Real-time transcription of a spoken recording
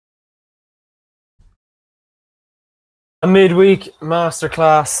A midweek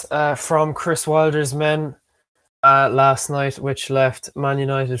masterclass from Chris Wilder's men last night, which left Man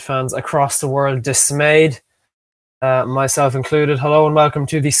United fans across the world dismayed, myself included. Hello and welcome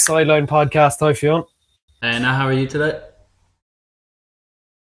to the Sideline podcast. Hi, Fionn. And how are you today?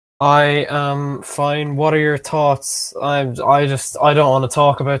 I am fine. What are your thoughts? I don't want to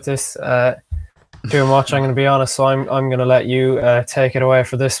talk about this too much. I'm going to be honest, so I'm going to let you take it away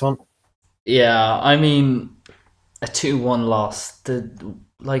for this one. Yeah, I mean, a 2-1 loss.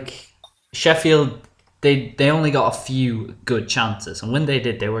 Sheffield, they only got a few good chances, and when they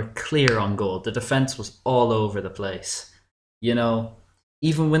did, they were clear on goal. The defense was all over the place. You know,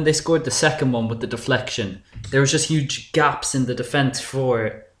 even when they scored the second one with the deflection, there was just huge gaps in the defense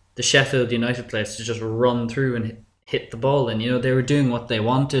for the Sheffield United players to just run through and hit the ball. And they were doing what they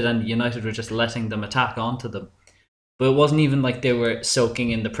wanted, and United were just letting them attack onto them. But it wasn't even like they were soaking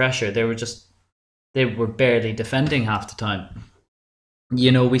in the pressure. They were barely defending half the time.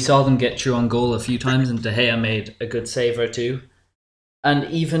 We saw them get through on goal a few times, and De Gea made a good save or two. And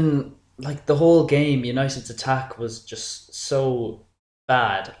even like the whole game, United's attack was just so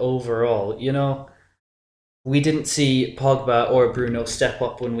bad overall. We didn't see Pogba or Bruno step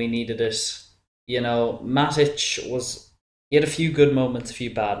up when we needed it. He had a few good moments, a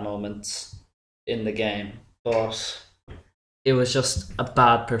few bad moments in the game, but it was just a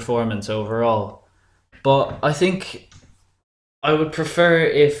bad performance overall. But I think I would prefer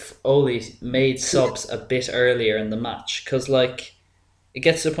if Ole made subs a bit earlier in the match, because it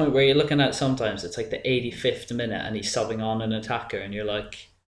gets to the point where you're looking at sometimes it's like the 85th minute and he's subbing on an attacker, and you're like,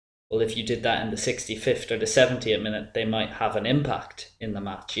 well, if you did that in the 65th or the 70th minute, they might have an impact in the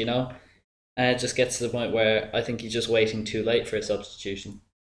match, And it just gets to the point where I think he's just waiting too late for a substitution.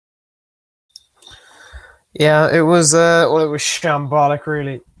 Yeah, it was it was shambolic,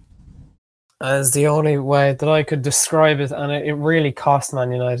 really, as the only way that I could describe it, and it really cost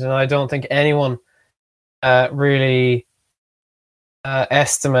Man United. And I don't think anyone really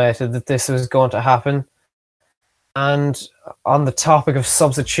estimated that this was going to happen. And on the topic of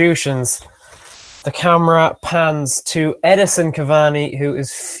substitutions, the camera pans to Edison Cavani, who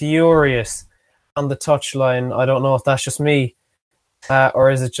is furious on the touchline. I don't know if that's just me,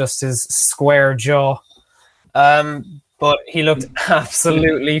 or is it just his square jaw. But he looked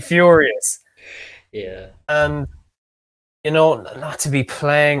absolutely furious. Yeah. And, not to be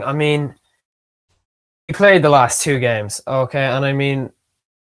playing, I mean, he played the last two games, okay? And I mean,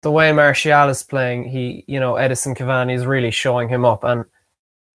 the way Martial is playing, Edison Cavani is really showing him up. And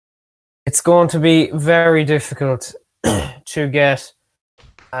it's going to be very difficult to get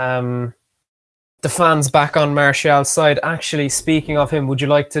the fans back on Martial's side. Actually, speaking of him, would you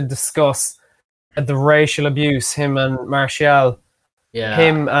like to discuss the racial abuse him and Martial,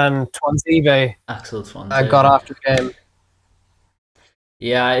 him and Twanzebe got after the game?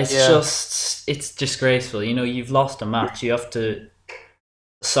 Yeah, it's disgraceful. You've lost a match. You have to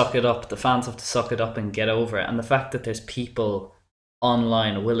suck it up. The fans have to suck it up and get over it. And the fact that there's people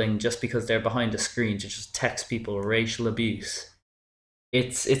online willing, just because they're behind a screen, to just text people racial abuse,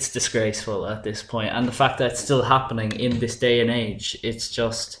 it's disgraceful at this point. And the fact that it's still happening in this day and age, it's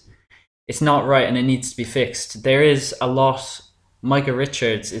not right, and it needs to be fixed. There is a lot. Micah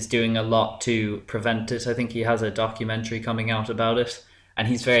Richards is doing a lot to prevent it. I think he has a documentary coming out about it, and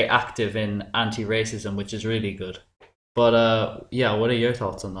he's very active in anti-racism, which is really good. But yeah, what are your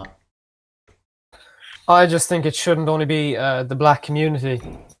thoughts on that? I just think it shouldn't only be the black community.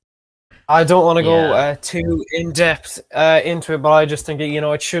 I don't want to go too in depth into it, but I just think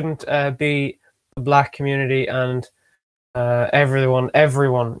it shouldn't be the black community, and everyone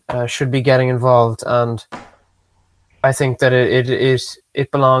should be getting involved. And I think that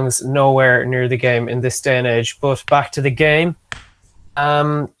it belongs nowhere near the game in this day and age. But back to the game,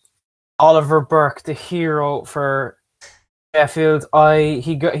 Oliver Burke, the hero for Sheffield,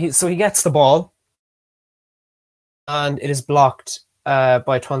 he gets the ball, and it is blocked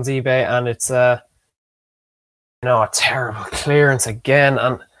by Twanzebe, and it's a terrible clearance again.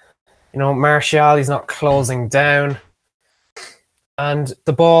 And Martial, he's not closing down, and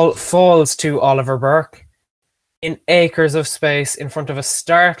the ball falls to Oliver Burke in acres of space in front of a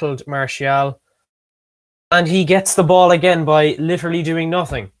startled Martial, and he gets the ball again by literally doing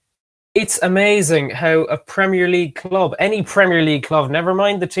nothing. It's amazing how a Premier League club, any Premier League club, never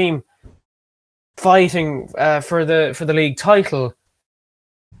mind the team fighting for the league title,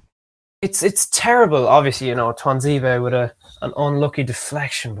 it's terrible. Obviously, Twanzebe with an unlucky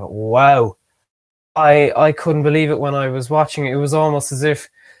deflection, but wow, I couldn't believe it when I was watching it. It was almost as if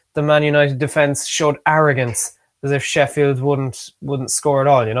the Man United defence showed arrogance, as if Sheffield wouldn't score at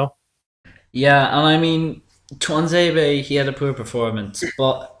all. Yeah, and I mean, Tuanzebe, he had a poor performance,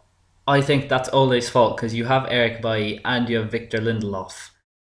 but I think that's Ole's fault because you have Eric Bailly and you have Victor Lindelof.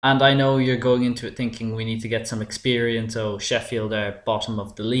 And I know you're going into it thinking we need to get some experience. Oh, Sheffield are bottom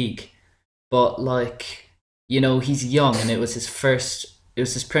of the league. But, like, he's young and it was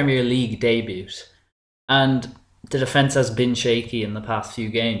his Premier League debut. And the defence has been shaky in the past few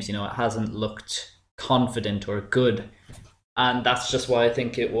games. It hasn't looked confident or good. And that's just why I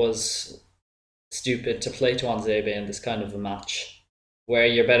think it was stupid to play Tuanzebe in this kind of a match, where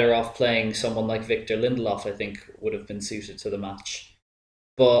you're better off playing someone like Victor Lindelof. I think would have been suited to the match.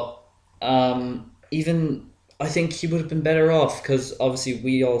 But even I think he would have been better off because obviously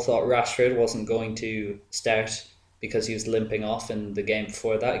we all thought Rashford wasn't going to start because he was limping off in the game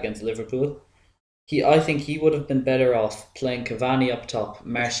before that against Liverpool. I think he would have been better off playing Cavani up top,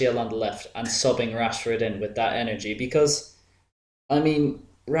 Martial on the left, and subbing Rashford in with that energy because, I mean,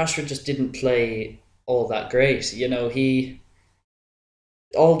 Rashford just didn't play all that great.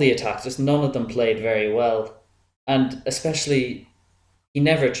 All the attacks, just none of them played very well. And especially, he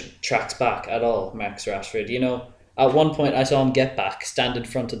never tracks back at all, Marcus Rashford. At one point I saw him get back, stand in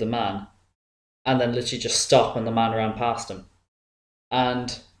front of the man, and then literally just stop when the man ran past him.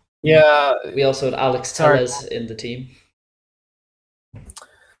 And yeah, we also had Alex Telles in the team.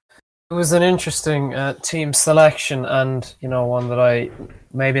 It was an interesting team selection, and one that I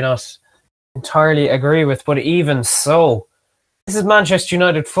maybe not entirely agree with. But even so, this is Manchester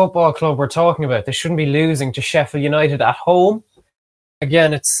United Football Club we're talking about. They shouldn't be losing to Sheffield United at home.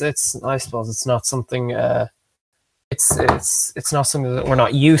 Again, it's I suppose it's not something. It's not something that we're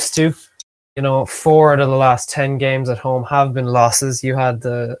not used to. 4 out of the last 10 games at home have been losses. You had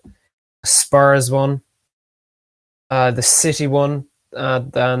the Spurs one, the City one,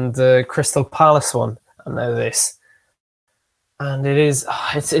 and the Crystal Palace one, and now this. And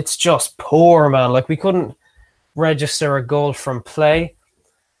it's just poor, man. Like, we couldn't register a goal from play.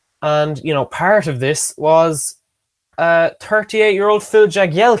 And, part of this was 38-year-old Phil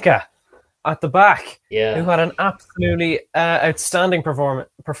Jagielka at the back, who had an absolutely outstanding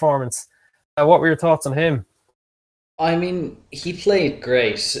performance. What were your thoughts on him? I mean, he played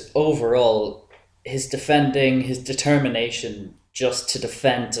great overall. His defending, his determination just to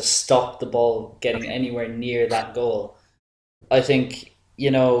defend, to stop the ball getting anywhere near that goal. I think,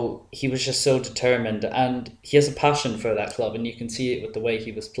 he was just so determined, and he has a passion for that club, and you can see it with the way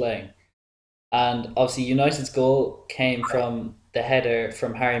he was playing. And obviously United's goal came from the header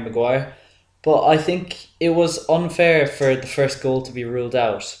from Harry Maguire. But I think it was unfair for the first goal to be ruled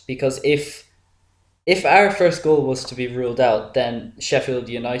out, because if our first goal was to be ruled out, then Sheffield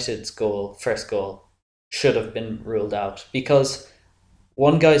United's first goal, should have been ruled out, because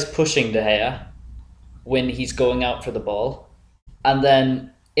one guy's pushing De Gea when he's going out for the ball, and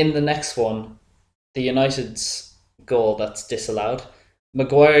then in the next one, the United's goal that's disallowed,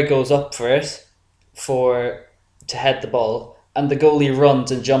 Maguire goes up for it to head the ball, and the goalie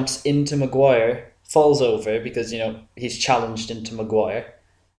runs and jumps into Maguire, falls over because, he's challenged into Maguire.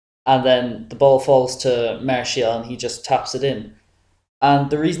 And then the ball falls to Martial and he just taps it in. And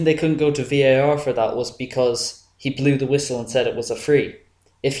the reason they couldn't go to VAR for that was because he blew the whistle and said it was a free.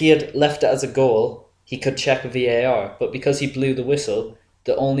 If he had left it as a goal, he could check VAR. But because he blew the whistle,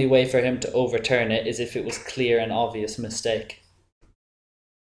 the only way for him to overturn it is if it was clear and obvious mistake.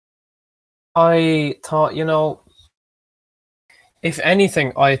 I thought, if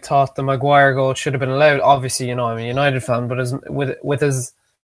anything, I thought the Maguire goal should have been allowed. Obviously, I'm a United fan, but with as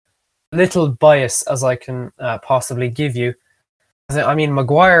little bias as I can possibly give you. I mean,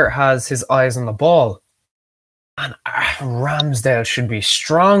 Maguire has his eyes on the ball, and Ramsdale should be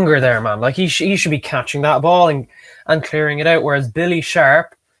stronger there, man. Like, he should be catching that ball and clearing it out, whereas Billy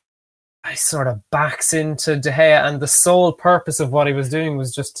Sharp, I sort of backs into De Gea, and the sole purpose of what he was doing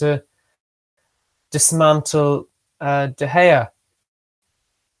was just to dismantle De Gea.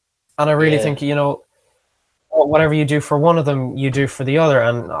 And I really think, whatever you do for one of them, you do for the other.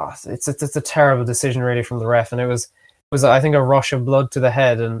 And it's a terrible decision, really, from the ref. And it was I think, a rush of blood to the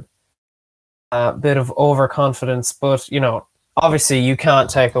head and a bit of overconfidence. But, obviously you can't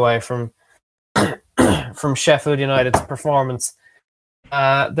take away from from Sheffield United's performance.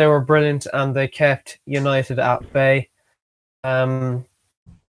 They were brilliant and they kept United at bay. The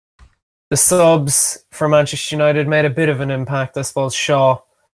subs for Manchester United made a bit of an impact. I suppose Shaw,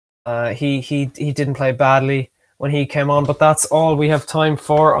 he didn't play badly when he came on, but that's all we have time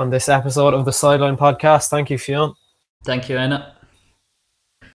for on this episode of the Sideline podcast. Thank you, Fionn. Thank you, Anna.